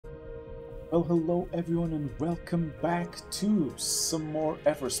Well, hello everyone and welcome back to some more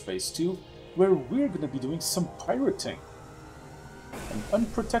Everspace 2, where we're gonna be doing some pirating. An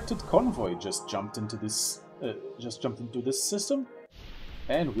unprotected convoy just jumped into this system,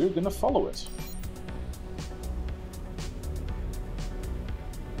 and we're gonna follow it.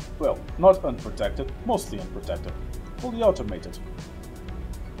 Well, not unprotected, mostly unprotected, fully automated.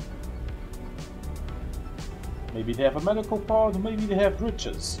 Maybe they have a medical pod, maybe they have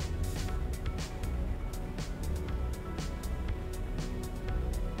riches.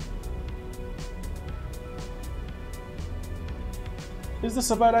 Is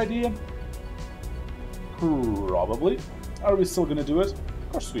this a bad idea? Probably. Are we still gonna do it?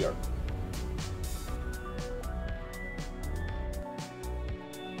 Of course we are.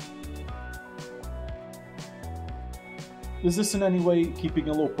 Is this in any way keeping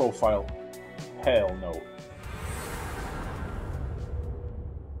a low profile? Hell no.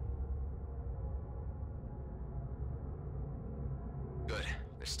 Good.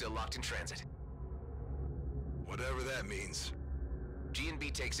 They're still locked in transit. Whatever that means.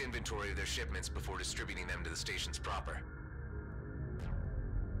 G&B takes inventory of their shipments before distributing them to the stations proper.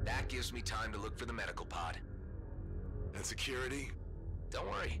 That gives me time to look for the medical pod. And security? Don't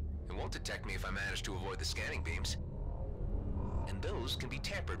worry, it won't detect me if I manage to avoid the scanning beams. And those can be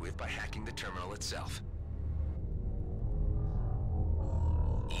tampered with by hacking the terminal itself.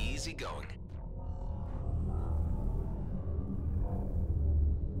 Easy going.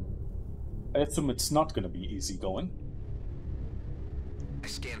 I assume it's not gonna be easy going. I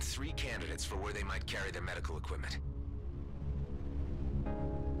scanned 3 candidates for where they might carry their medical equipment.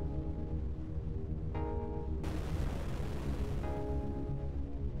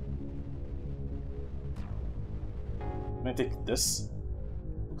 Can I take this?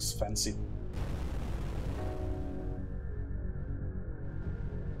 Looks fancy.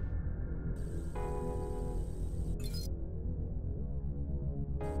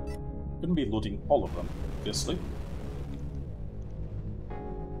 Couldn't be looting all of them, obviously.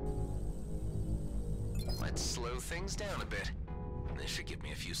 Let's slow things down a bit. This should give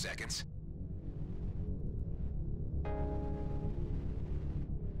me a few seconds.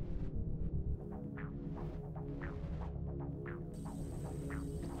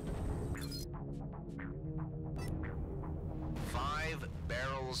 Five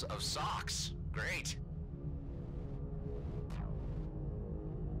barrels of socks. Great.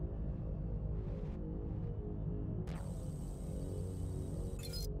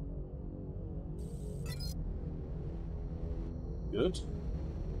 Good.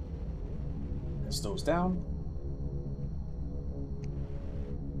 Press those down.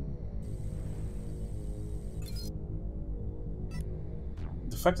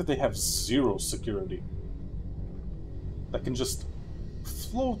 The fact that they have 0 security, that can just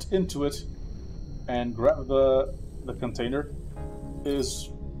float into it and grab the container,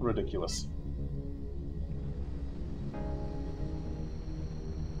 is ridiculous.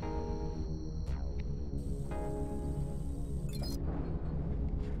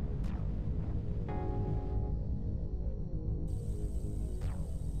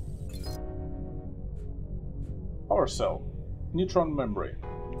 Power cell. Neutron membrane.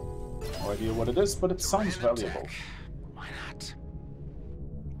 No idea what it is, but it sounds valuable. Why not?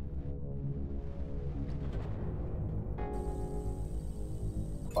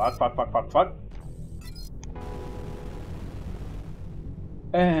 Fuck.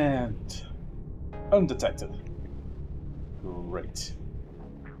 And undetected. Great.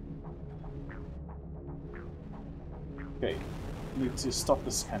 Okay, need to stop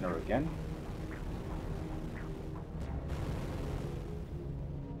the scanner again.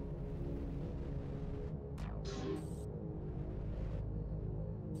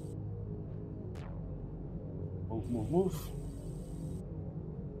 Move.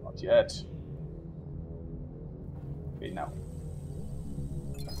 Not yet. Okay, now.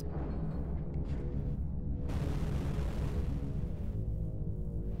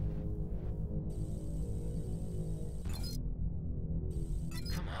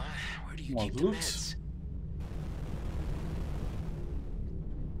 Come on, where do you More keep the loot. meds?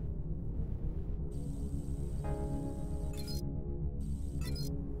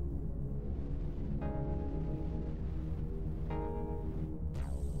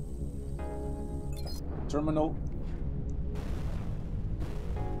 Terminal.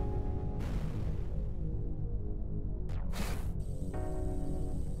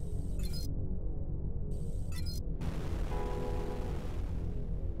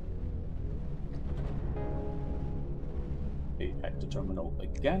 Okay, hack the terminal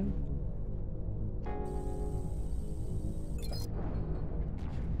again.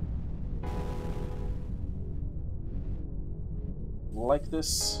 like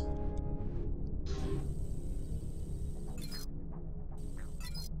this.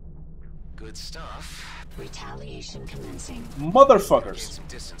 Good stuff. Retaliation commencing. Gain Motherfuckers! some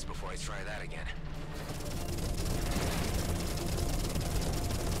distance before I try that again.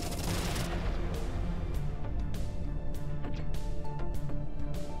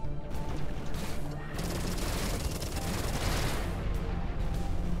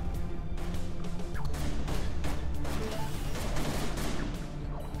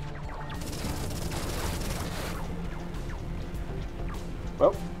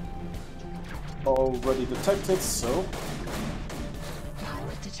 Well, already detected, so...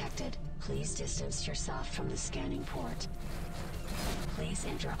 Pilot detected. Please distance yourself from the scanning port. Please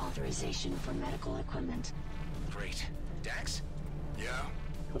enter authorization for medical equipment. Great. Dax? Yeah?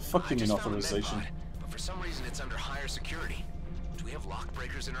 The fuck do I you mean just found a authorization? med pod, but for some reason it's under higher security. Do we have lock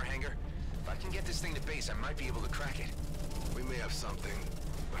breakers in our hangar? If I can get this thing to base, I might be able to crack it. We may have something.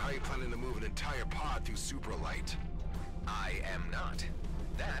 But how are you planning to move an entire pod through supralight? I am not.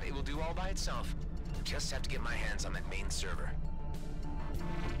 That it will do all by itself. Just have to get my hands on that main server.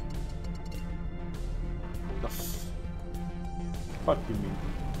 The fuck you mean?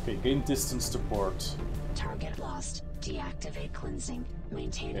 Okay, gain distance to port. Target lost. Deactivate cleansing.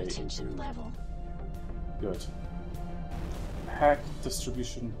 Maintain Okay. attention level. Good. Hack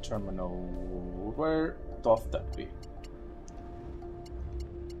distribution terminal. Where doth that be?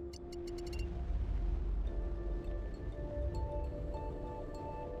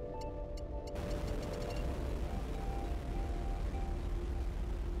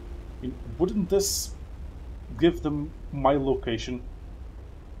 I mean, wouldn't this give them my location?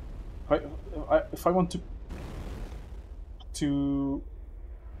 If I want to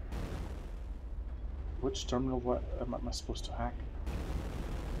which terminal am I supposed to hack?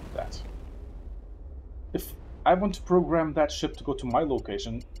 That. If I want to program that ship to go to my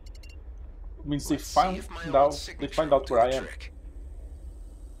location, it means Let's see if my old they signature find will out do where I the am. trick.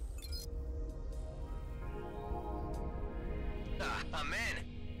 Ah, I'm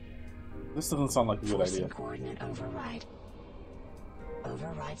in. This doesn't sound like a good Forcing idea. coordinate override.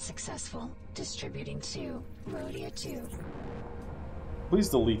 Override successful. Distributing to Rhodia 2. Please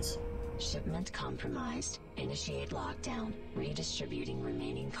delete. Shipment compromised. Initiate lockdown. Redistributing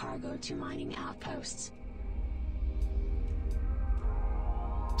remaining cargo to mining outposts.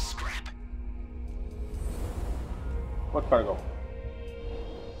 Scrap. What cargo?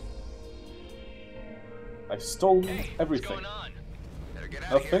 I stole Hey, everything. what's going on? Better get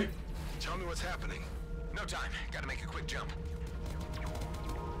out of Nothing? here. Tell me what's happening. No time. Gotta make a quick jump.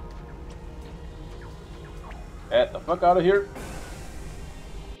 Get the fuck out of here.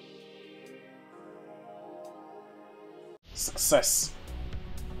 Success.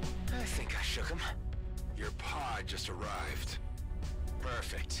 I think I shook him. Your pod just arrived.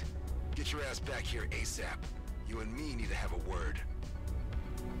 Perfect. Get your ass back here ASAP. You and me need to have a word.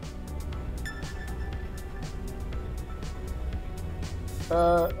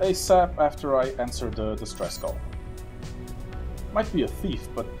 ASAP after I answer the distress call. Might be a thief,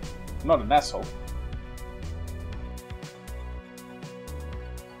 but not an asshole.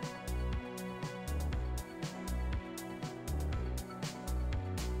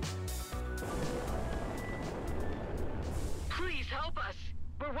 Please help us.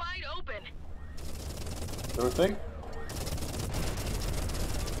 We're wide open. Everything?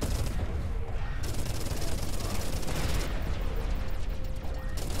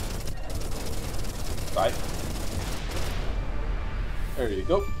 Die. There you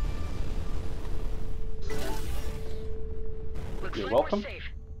go. Looks You're like welcome. we're safe.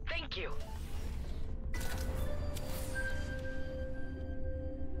 Thank you.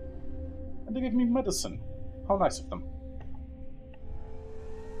 And they gave me medicine. How nice of them.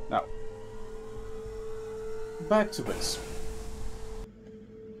 Now, back to base.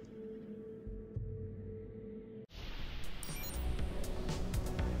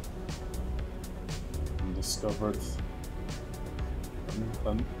 Undiscovered.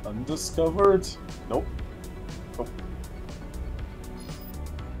 Undiscovered? Nope. Oh.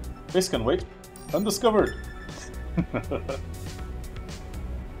 Base can wait. Undiscovered.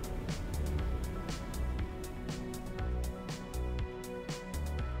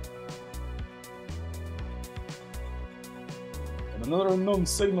 And another unknown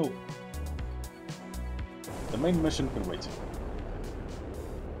signal. The main mission can wait.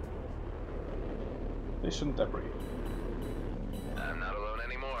 Station debris. I'm not alone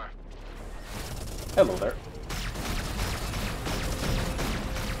anymore. Hello there.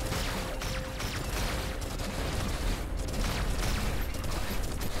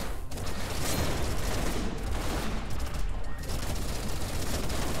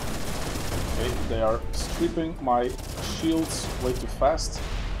 They are stripping my shields way too fast.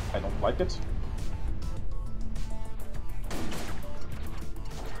 I don't like it.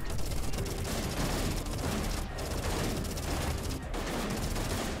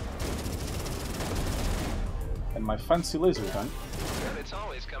 And my fancy laser gun It's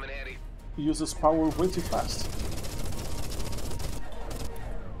always come in handy. uses power way too fast.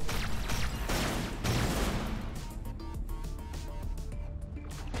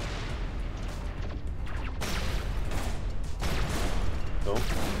 So,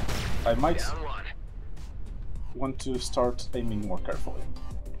 I might Down one. want to start aiming more carefully.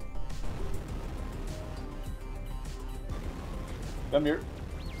 Come here.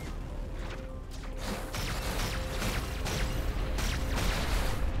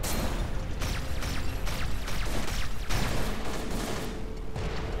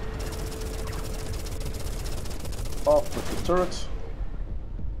 Off with the turret.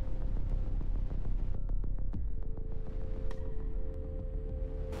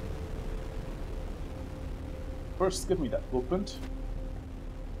 First, give me that blueprint.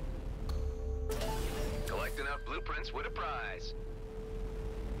 Collect enough blueprints with a prize.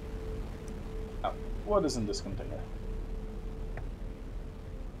 Now, what is in this container?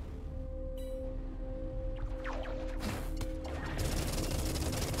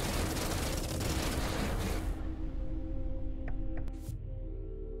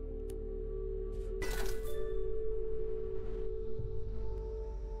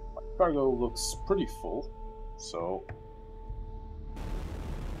 My cargo looks pretty full, so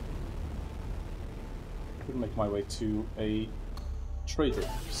I can make my way to a trader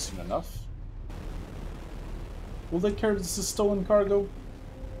soon enough. Will they care this is stolen cargo?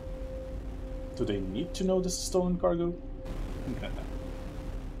 Do they need to know this is stolen cargo?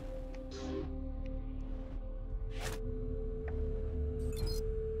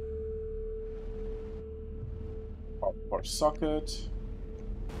 Power socket.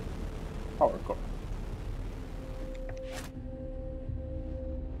 Power core.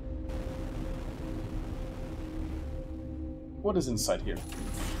 What is inside here?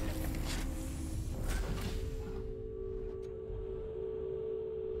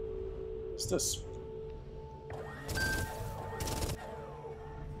 What's this?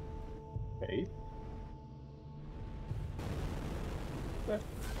 Okay.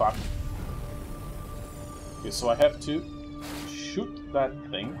 Fuck. Okay, so I have to shoot that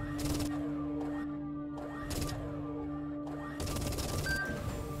thing.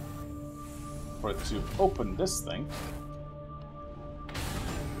 For it to open this thing.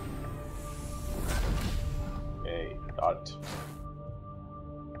 Okay, got it.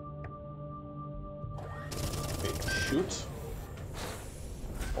 Okay, shoot.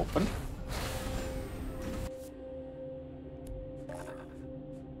 Open.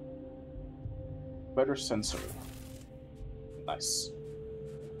 Better sensor. Nice.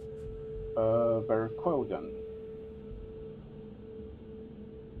 Better coil gun.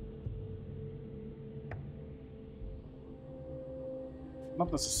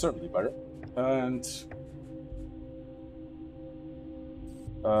 Not necessarily better. And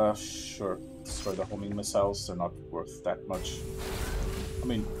sure. Destroy the homing missiles, they're not worth that much. I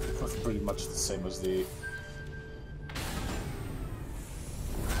mean, it's pretty much the same as the...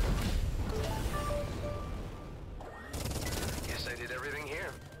 Guess I did everything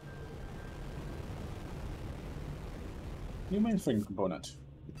here. New mainframe component.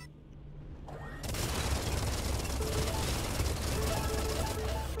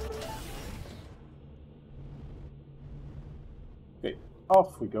 Okay,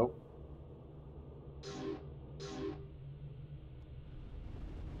 off we go.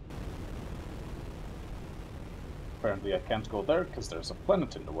 Apparently I can't go there because there's a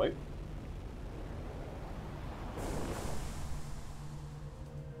planet in the way.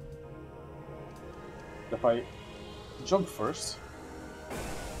 If I jump first...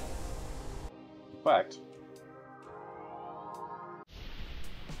 In fact...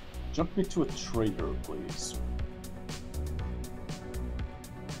 Jump me to a trader, please.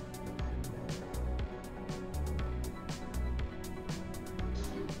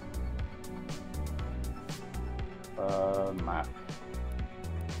 Map.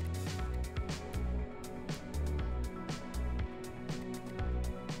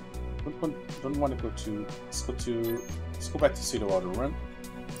 Don't want to go to. Let's go back to see the Outer Rim.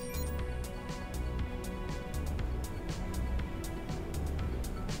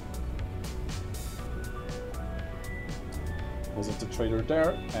 Visit the trader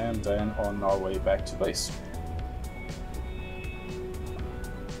there, and then on our way back to base.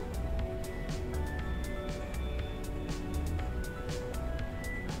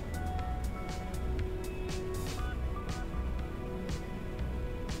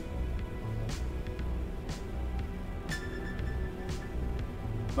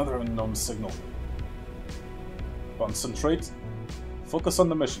 Another unknown signal. Concentrate. Focus on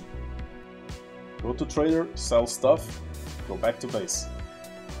the mission. Go to trader, sell stuff, go back to base.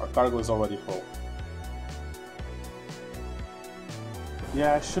 Our cargo is already full.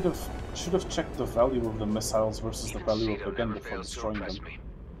 Yeah, I should have checked the value of the missiles versus the value of the gun before destroying them.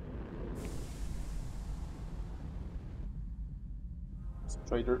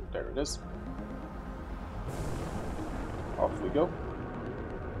 Trader, there it is. Off we go.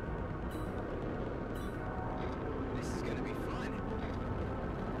 This is gonna be fun.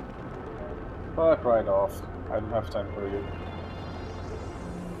 Fuck right off. I don't have time for you.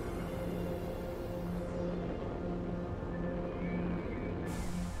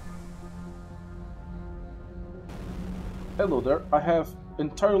 Hello there, I have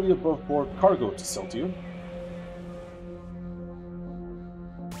entirely above board cargo to sell to you.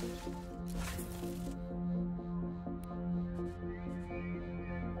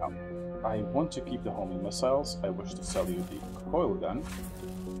 Now, I want to keep the homing missiles. I wish to sell you the coil gun.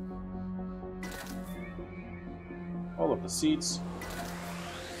 All of the seeds.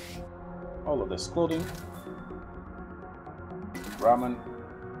 All of this clothing. Ramen.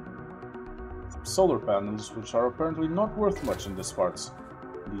 Solar panels, which are apparently not worth much in these parts.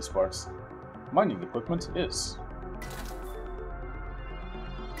 Mining equipment is.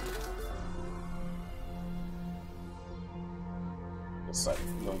 This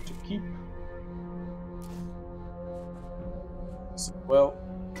I'm going to keep. This well,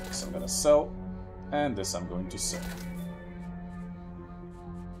 this I'm going to sell, and this I'm going to sell.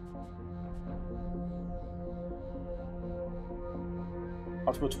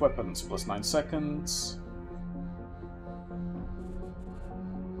 Output weapons plus 9 seconds.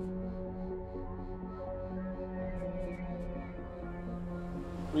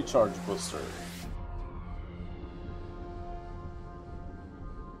 Recharge booster.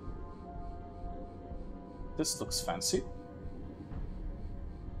 This looks fancy.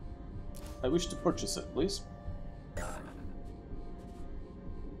 I wish to purchase it, please.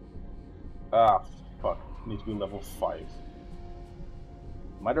 Ah, fuck. Need to be level 5.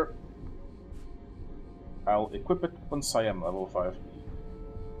 Matter. I'll equip it once I am level 5.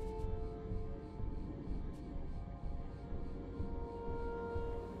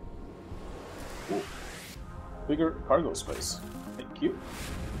 Ooh. Bigger cargo space. Thank you.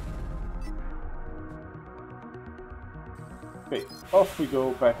 Okay, off we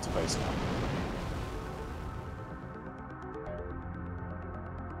go back to base now.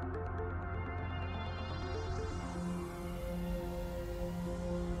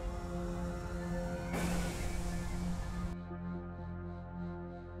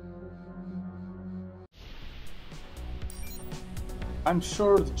 I'm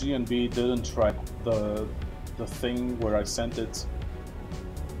sure the GNB didn't track the thing where I sent it.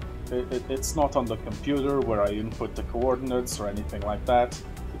 It's not on the computer where I input the coordinates or anything like that.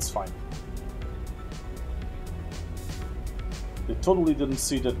 It's fine. They totally didn't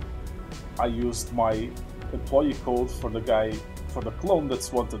see that I used my employee code for the guy, for the clone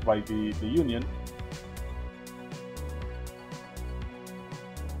that's wanted by the Union.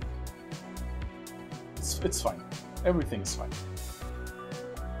 It's fine. Everything's fine.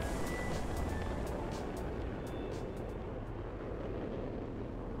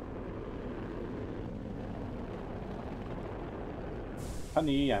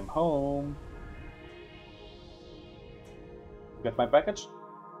 Honey, I'm home. Get my package?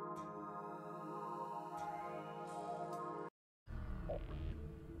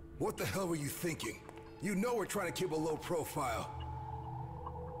 What the hell were you thinking? You know we're trying to keep a low profile.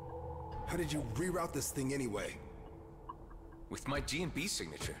 How did you reroute this thing anyway? With my G&B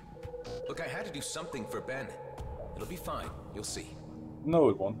signature. Look, I had to do something for Ben. It'll be fine. You'll see. No,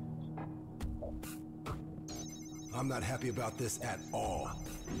 it won't. I'm not happy about this at all.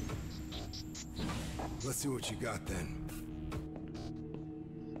 Let's see what you got then.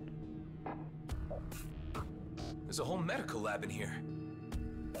 There's a whole medical lab in here.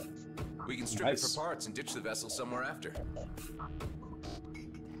 We can strip it Nice. for parts and ditch the vessel somewhere after.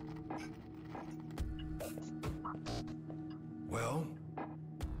 Well...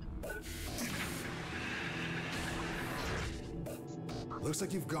 looks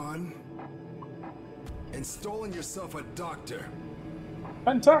like you've gone and stolen yourself a doctor.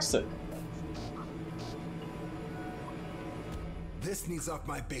 Fantastic! This needs off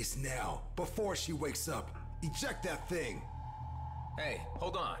my base now, before she wakes up. Eject that thing! Hey,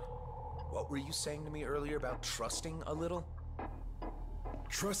 hold on. What were you saying to me earlier about trusting a little?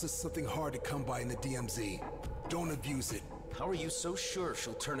 Trust is something hard to come by in the DMZ. Don't abuse it. How are you so sure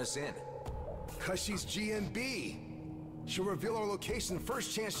she'll turn us in? 'Cause she's GNB. She'll reveal our location the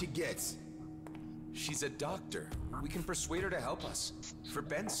first chance she gets. She's a doctor. We can persuade her to help us. For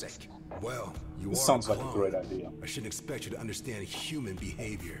Ben's sake. Well, you This are sounds like a clone. great idea. I shouldn't expect you to understand human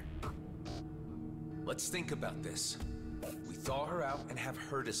behavior. Let's think about this. We thaw her out and have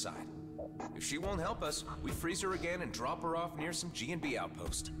her decide. If she won't help us, we freeze her again and drop her off near some G&B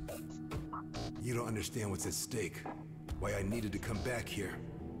outpost. You don't understand what's at stake. Why I needed to come back here.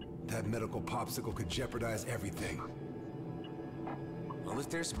 That medical popsicle could jeopardize everything. Well, if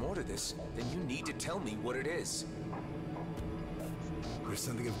there's more to this, then you need to tell me what it is. There's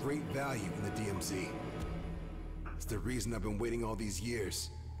something of great value in the DMZ. It's the reason I've been waiting all these years.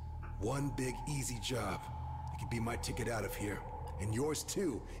 One big, easy job. It could be my ticket out of here. And yours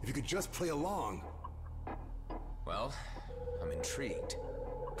too, if you could just play along. Well, I'm intrigued.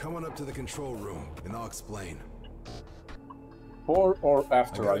 Come on up to the control room, and I'll explain. Before or I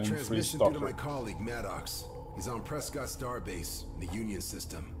after got I a unfreeze transmission through to my Doctor? colleague, Maddox. He's on Prescott Starbase, in the Union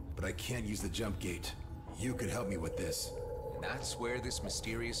system, but I can't use the jump gate. You could help me with this. And that's where this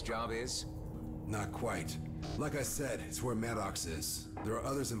mysterious job is? Not quite. Like I said, it's where Maddox is. There are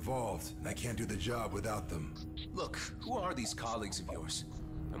others involved, and I can't do the job without them. Look, who are these colleagues of yours?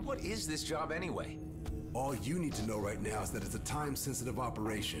 And what is this job anyway? All you need to know right now is that it's a time-sensitive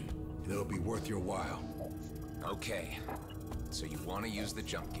operation, and it'll be worth your while. Okay. So you want to use the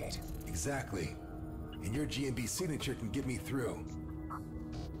jump gate? Exactly. And your G&B signature can get me through.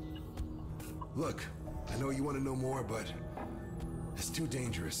 Look, I know you want to know more, but it's too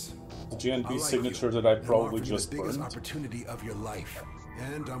dangerous. The I GNP like signature you, that I and I'm probably offering you just the biggest burned. opportunity of your life.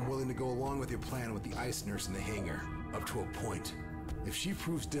 And I'm willing to go along with your plan with the ice nurse in the hangar, up to a point. If she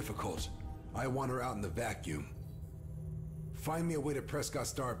proves difficult, I want her out in the vacuum. Find me a way to Prescott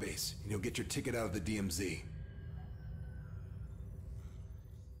Starbase, and you'll get your ticket out of the DMZ.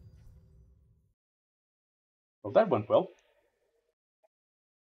 Well, that went well.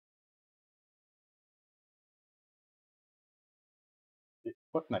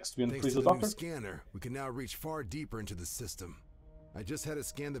 What next? We Thanks unfreeze to the the new Doctor? scanner, we can now reach far deeper into the system. I just had it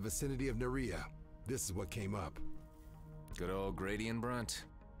scan the vicinity of Nerea. This is what came up. Good old Grady and Brunt.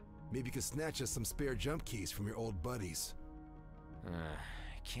 Maybe you could snatch us some spare jump keys from your old buddies.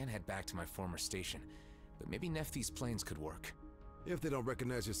 I can't head back to my former station, but maybe Nephthys planes could work. If they don't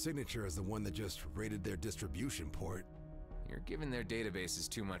recognize your signature as the one that just raided their distribution port. You're giving their databases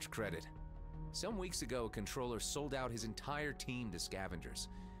too much credit. Some weeks ago, a controller sold out his entire team to scavengers.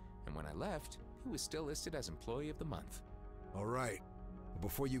 And when I left, he was still listed as Employee of the Month. All right. But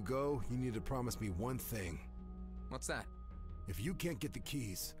before you go, you need to promise me one thing. What's that? If you can't get the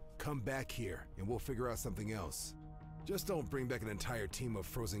keys, come back here and we'll figure out something else. Just don't bring back an entire team of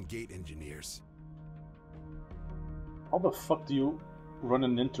Frozen Gate engineers. How the fuck do you run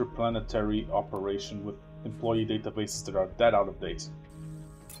an interplanetary operation with employee databases that are that out of date?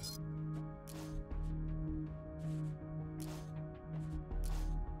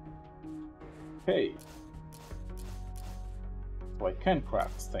 Okay. So I can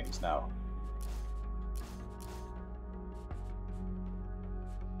craft things now.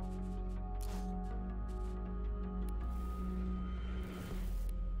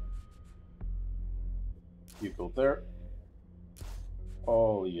 You go there.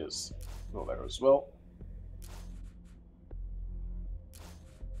 Oh yes, go there as well.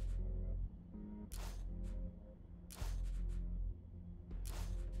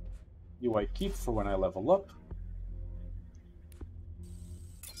 You I keep for when I level up.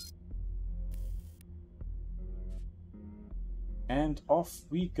 And off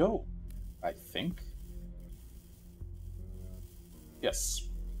we go, I think. Yes.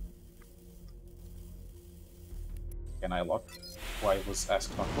 Can I lock why it was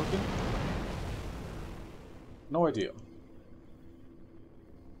asked not working? No idea.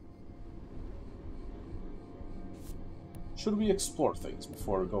 Should we explore things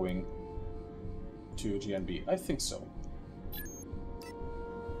before going to GNB? I think so.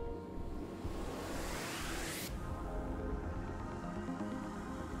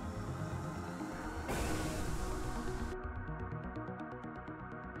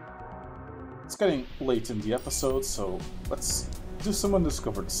 It's getting late in the episode, so let's do some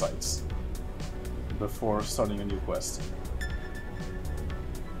undiscovered sites before starting a new quest.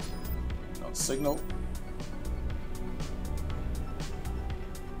 No signal.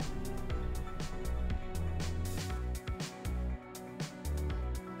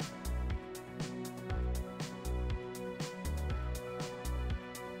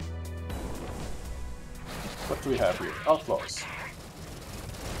 What do we have here? Outlaws.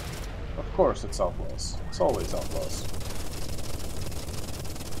 Of course it's outlaws. It's always outlaws.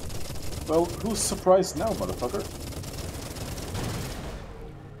 Well, who's surprised now, motherfucker?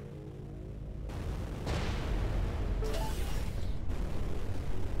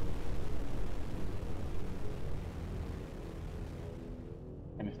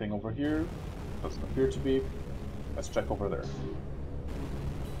 anything over here? Doesn't appear to be. Let's check over there.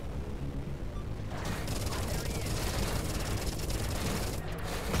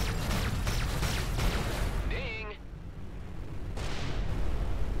 Ding!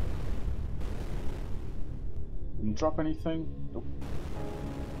 Didn't drop anything? Nope.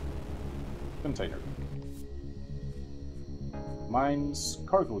 Container. Mines,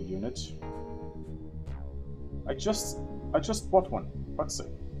 cargo unit. I just bought one. Fuck's sake.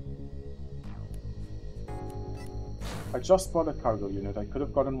 I just bought a cargo unit. I could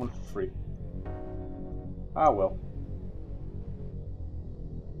have gotten one for free. Ah well.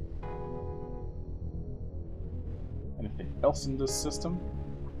 Anything else in this system?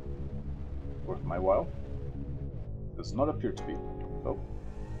 Worth my while? Does not appear to be. Oh.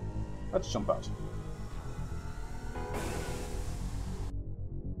 Let's jump out.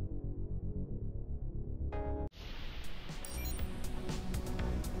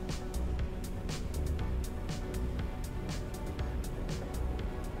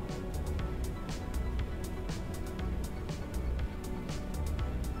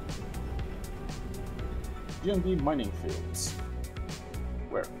 G&D mining fields.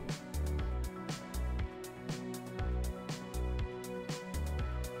 Where?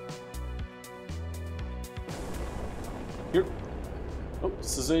 Here. Oh,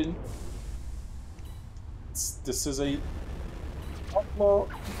 this is a outlaw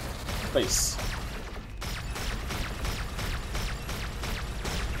base.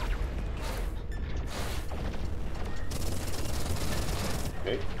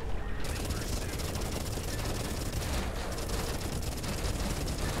 Okay.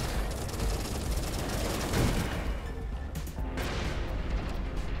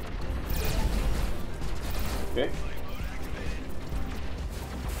 Okay.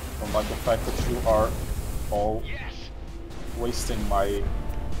 Don't like the fact that you are all wasting my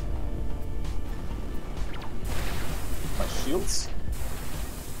shields.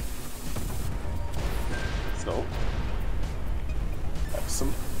 So, have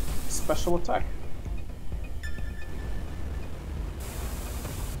some special attack.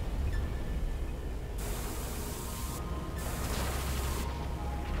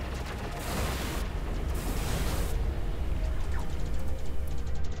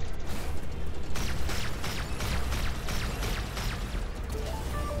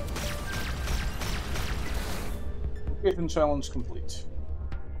 Location challenge complete.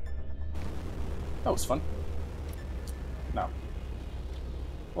 That was fun. Now,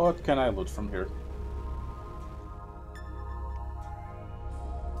 what can I loot from here?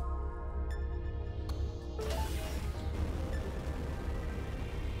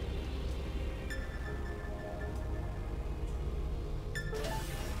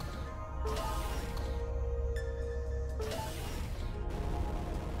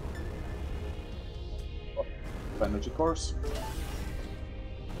 Energy cores.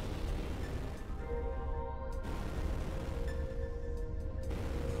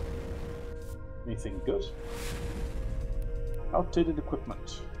 Anything good? Outdated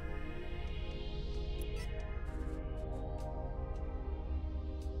equipment.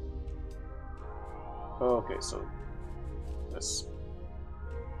 Okay, so this.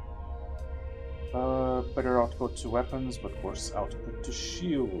 Better output to weapons, but worse output to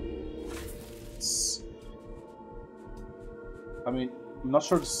shields. I mean, I'm not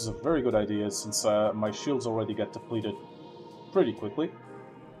sure this is a very good idea since my shields already get depleted pretty quickly.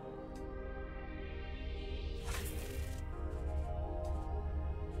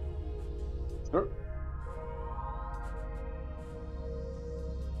 Sure.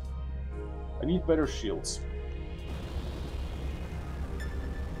 I need better shields.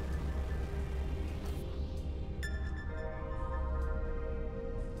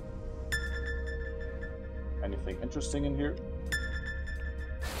 Anything interesting in here?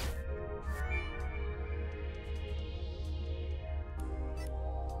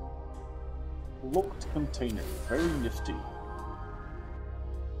 Locked container, very nifty.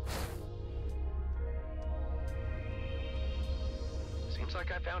 Seems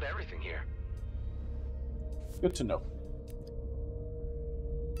like I found everything here. Good to know.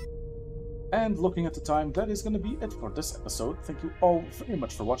 And looking at the time, that is going to be it for this episode. Thank you all very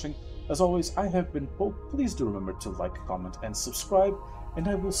much for watching. As always, I have been Pope. Please do remember to like, comment, and subscribe, and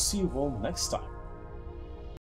I will see you all next time.